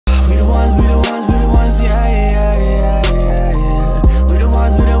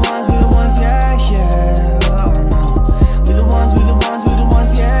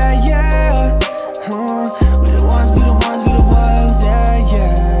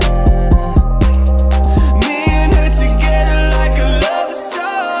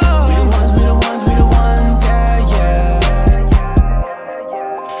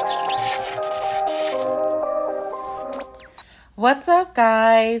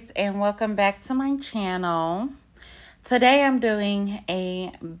guys, and welcome back to my channel. Today I'm doing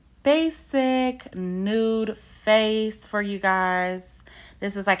a basic nude face for you guys.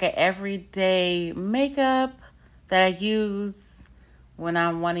 This is like an everyday makeup that I use when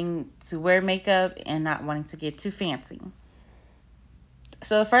I'm wanting to wear makeup and not wanting to get too fancy.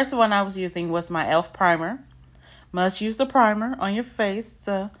 So the first one I was using was my e.l.f. primer. Must use the primer on your face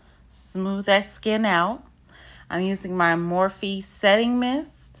to smooth that skin out. I'm using my Morphe setting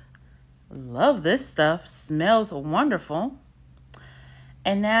mist. Love this stuff. Smells wonderful.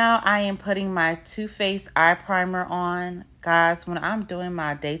 And now I am putting my Too Faced eye primer on. Guys, when I'm doing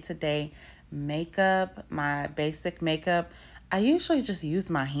my day-to-day makeup, my basic makeup, I usually just use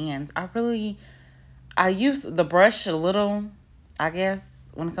my hands. I use the brush a little, I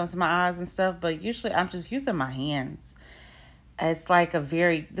guess, when it comes to my eyes and stuff, but usually I'm just using my hands. It's like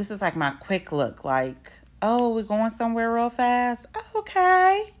this is like my quick look, like, oh, we're going somewhere real fast.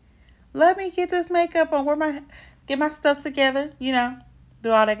 Okay, let me get this makeup on, get my stuff together, you know, do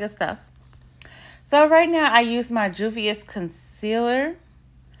all that good stuff. So right now I use my Juvia's concealer,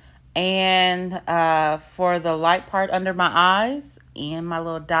 and for the light part under my eyes and my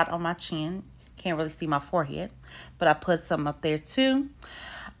little dot on my chin. Can't really see my forehead, but I put some up there too.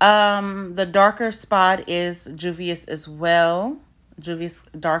 The darker spot is Juvia's as well. Juvia's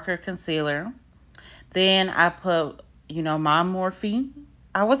darker concealer. Then I put, you know, my Morphe.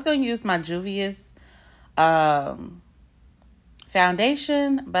 I was going to use my Juvia's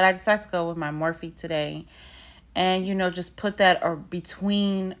foundation, but I decided to go with my Morphe today. And, you know, just put that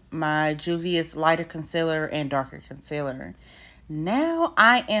between my Juvia's lighter concealer and darker concealer. Now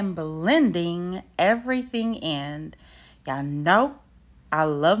I am blending everything in. Y'all know I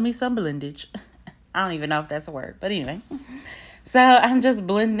love me some blendage. I don't even know if that's a word, but anyway. So I'm just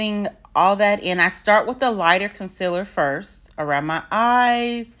blending all that in. I start with the lighter concealer first around my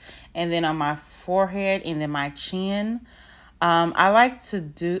eyes, and then on my forehead, and then my chin. I like to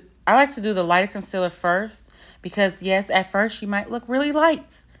do the lighter concealer first because, yes, at first you might look really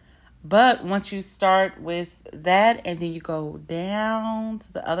light. But once you start with that and then you go down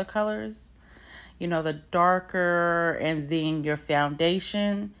to the other colors, you know, the darker and then your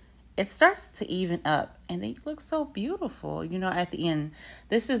foundation, it starts to even up and then you look so beautiful, you know, at the end.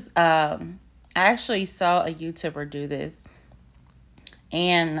 This is, I actually saw a YouTuber do this,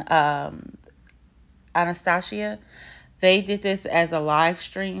 and Anastasia, they did this as a live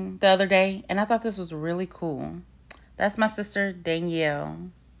stream the other day, and I thought this was really cool. That's my sister, Danielle.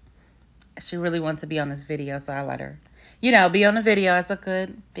 She really wanted to be on this video, so I let her, you know, be on the video as a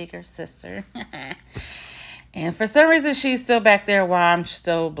good, bigger sister. And for some reason, she's still back there while I'm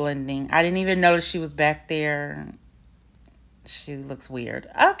still blending. I didn't even notice she was back there. She looks weird.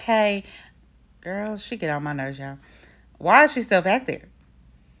 Okay. Girl, she get on my nerves, y'all. Why is she still back there?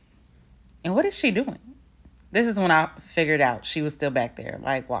 And what is she doing? This is when I figured out she was still back there.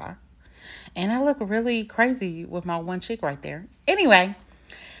 Like, why? And I look really crazy with my one cheek right there. Anyway.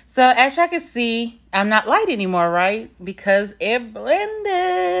 So as y'all can see, I'm not light anymore, right? Because it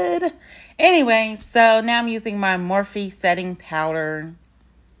blended. Anyway, so now I'm using my Morphe setting powder.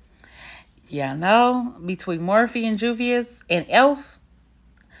 Yeah, know, between Morphe and Juvia's and e.l.f.,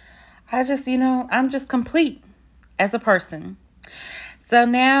 I just, you know, I'm just complete as a person. So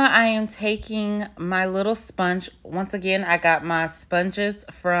now I am taking my little sponge. Once again, I got my sponges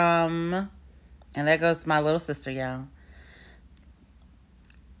from, and there goes my little sister, y'all.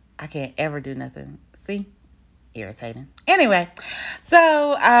 I can't ever do nothing. See? Irritating. Anyway,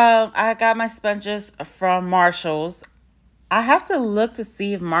 so I got my sponges from Marshalls. I have to look to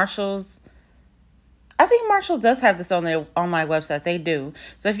see if Marshalls, I think Marshalls does have this on my website. They do.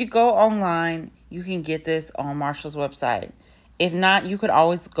 So if you go online, you can get this on Marshalls website. If not, you could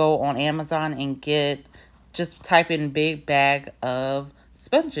always go on Amazon and just type in big bag of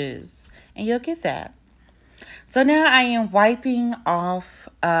sponges and you'll get that. So now I am wiping off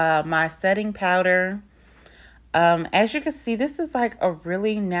my setting powder. As you can see, this is like a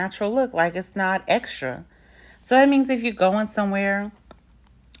really natural look. Like, it's not extra. So that means if you're going somewhere,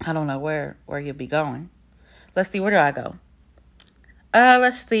 I don't know where you'll be going. Let's see, where do I go?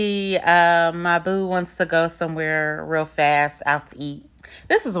 Let's see. My boo wants to go somewhere real fast, out to eat.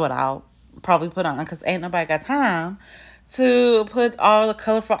 This is what I'll probably put on because ain't nobody got time to put all the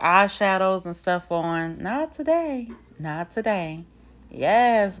colorful eyeshadows and stuff on. Not today. Not today.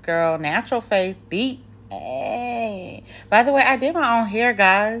 Yes, girl. Natural face beat. Hey. By the way, I did my own hair,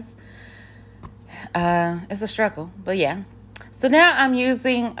 guys. It's a struggle, but yeah. So now I'm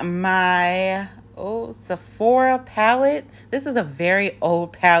using my Sephora palette. This is a very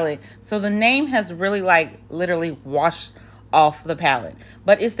old palette. So the name has really, like, literally washed off the palette.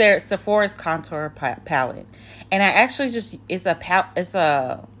 But it's their Sephora's contour palette. And I actually just, it's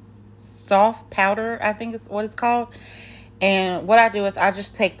a soft powder, I think is what it's called. And what I do is I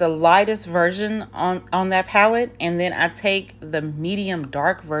just take the lightest version on that palette, and then I take the medium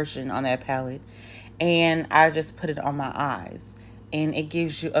dark version on that palette, and I just put it on my eyes. And it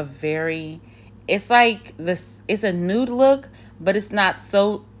gives you a very, it's like this, it's a nude look, but it's not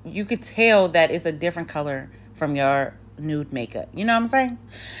so, you could tell that it's a different color from your nude makeup. You know what I'm saying?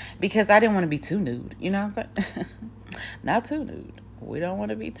 Because I didn't want to be too nude. You know what I'm saying? Not too nude. We don't want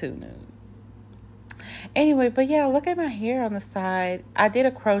to be too nude. Anyway, but yeah, look at my hair on the side. I did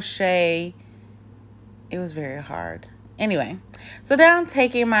a crochet. It was very hard. Anyway, so now I'm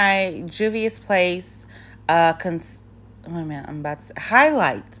taking my Juvia's Place wait a minute, I'm about to say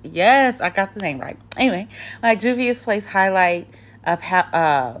highlight. Yes, I got the name right. Anyway, my Juvia's Place highlight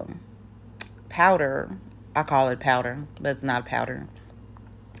powder. I call it powder, but it's not powder.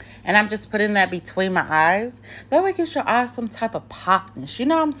 And I'm just putting that between my eyes. That way it gives your eyes some type of popness. You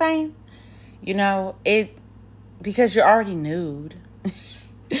know what I'm saying? You know, because you're already nude.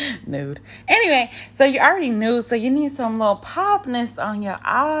 Nude. Anyway, so you're already nude, so you need some little popness on your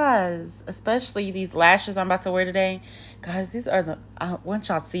eyes. Especially these lashes I'm about to wear today. Guys, these are once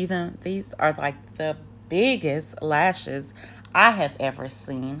y'all see them, these are like the biggest lashes I have ever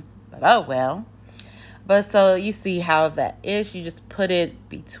seen. But oh well. But so you see how that is. You just put it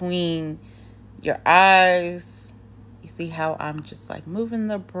between your eyes. You see how I'm just like moving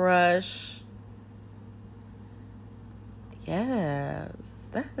the brush. Yes,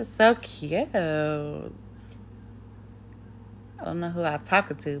 that is so cute. I don't know who I'm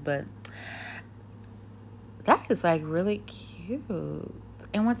talking to, but that is like really cute.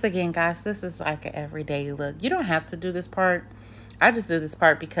 And once again, guys, this is like an everyday look. You don't have to do this part. I just do this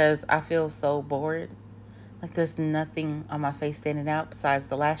part because I feel so bored. Like there's nothing on my face standing out besides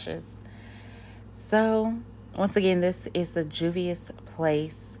the lashes. So once again, this is the Juvia's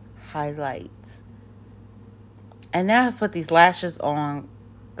Place highlight. And now I've put these lashes on.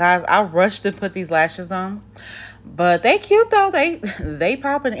 Guys, I rushed to put these lashes on. But they cute though. They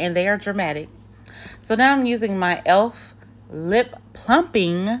popping and they are dramatic. So now I'm using my e.l.f. Lip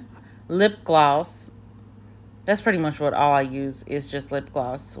Plumping lip gloss. That's pretty much what all I use is just lip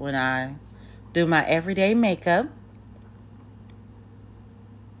gloss when I do my everyday makeup.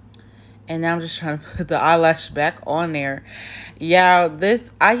 And now I'm just trying to put the eyelash back on there. Yeah,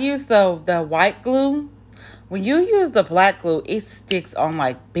 I use the white glue. When you use the black glue, it sticks on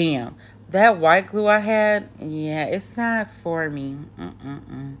like bam. That white glue I had, yeah, it's not for me.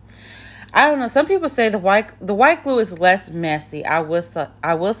 I don't know. Some people say the white glue is less messy. I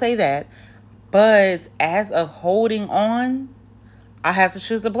will say that. But as of holding on, I have to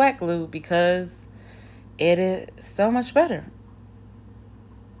choose the black glue because it is so much better.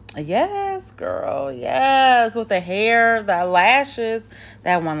 Yes, girl. Yes. With the hair, the lashes.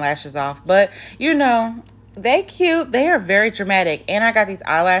 That one lash is off. But, you know, they cute. They are very dramatic. And I got these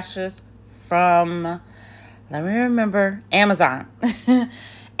eyelashes from, let me remember, Amazon.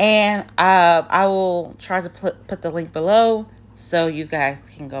 And I will try to put the link below so you guys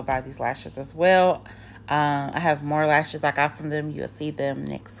can go buy these lashes as well. I have more lashes I got from them. You'll see them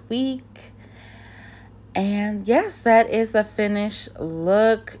next week. And yes, that is the finished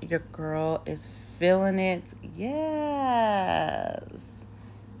look. Your girl is feeling it. Yes.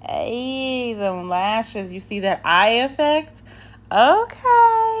 Hey, the lashes. You see that eye effect?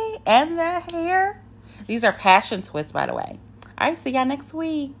 Okay. And the hair. These are passion twists, by the way. All right, see y'all next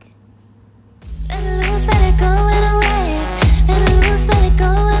week.